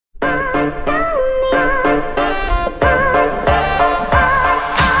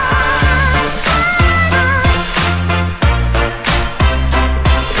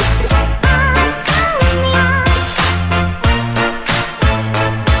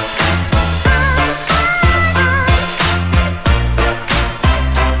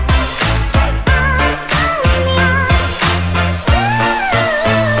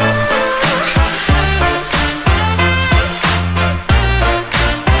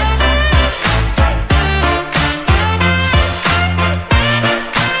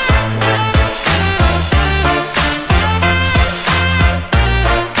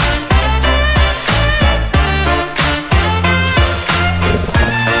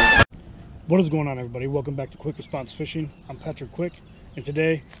What is going on, everybody? Welcome back to Quick Response Fishing. I'm Patrick Quick, and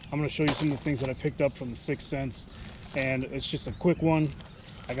today I'm going to show you some of the things that I picked up from the 6th Sense, and it's just a quick one.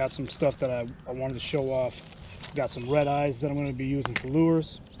 I got some stuff that I wanted to show off. Got some red eyes that I'm going to be using for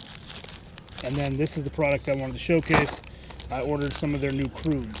lures, and then this is the product I wanted to showcase. I ordered some of their new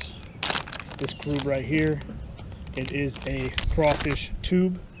CRUBEs. This CRUBE right here, it is a crawfish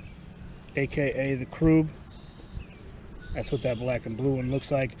tube, aka the CRUBE. That's what that black and blue one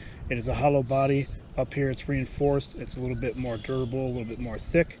looks like. It is a hollow body. Up here it's reinforced. It's a little bit more durable, a little bit more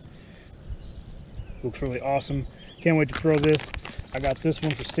thick. Looks really awesome. Can't wait to throw this. I got this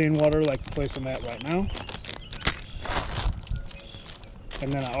one for stain water, like the place I'm at right now.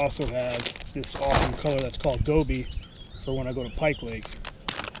 And then I also have this awesome color that's called Goby for when I go to Pike Lake.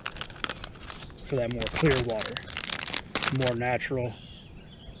 For that more clear water. More natural.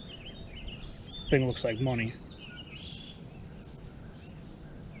 Thing looks like money.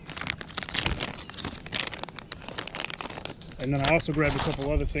 And then I also grabbed a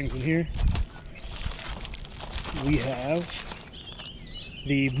couple other things in here. We have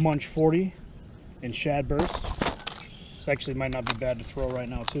the Munch 40 in Shad Burst. This actually might not be bad to throw right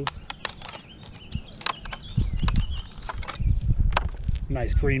now too.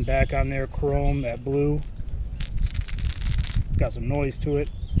 Nice green back on there, chrome, that blue. Got some noise to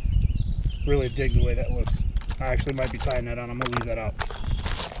it. Really dig the way that looks. I actually might be tying that on. I'm gonna leave that out.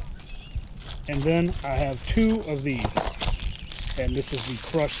 And then I have two of these. And this is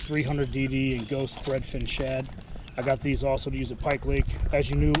the Crush 300DD and Ghost Threadfin Shad. I got these also to use at Pike Lake. As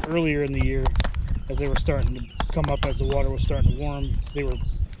you knew, earlier in the year, as they were starting to come up, as the water was starting to warm, they were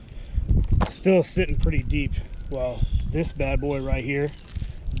still sitting pretty deep. Well, this bad boy right here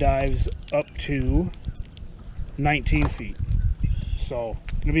dives up to 19 feet. So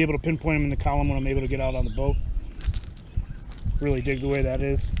I'm gonna be able to pinpoint them in the column when I'm able to get out on the boat. Really dig the way that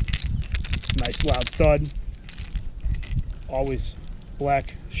is. Nice loud thud. Always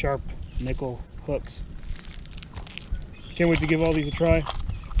black, sharp nickel hooks. Can't wait to give all these a try.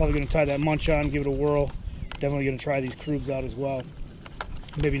 Probably gonna tie that Munch on, give it a whirl. Definitely gonna try these CRUBEs out as well.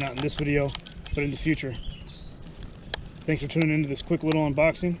 Maybe not in this video, but in the future. Thanks for tuning into this quick little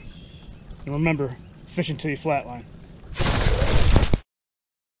unboxing. And remember, fish until you flatline.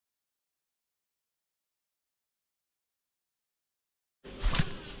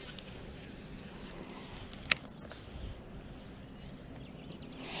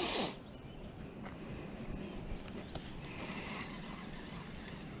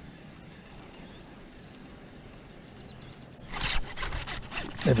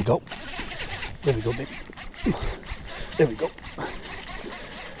 There we go. There we go, baby. There we go.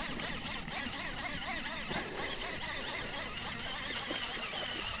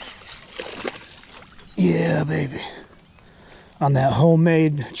 Yeah, baby. On that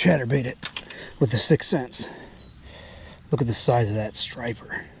homemade chatterbait it with the 6th Sense. Look at the size of that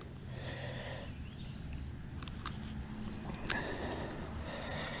striper.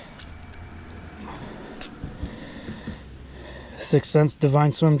 Sixth Sense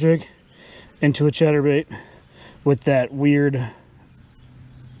Divine Swim Jig into a chatterbait with that weird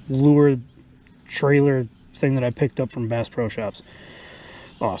lure trailer thing that I picked up from Bass Pro Shops.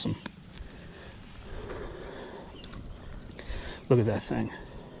 Awesome. Look at that thing.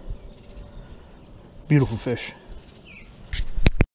 Beautiful fish.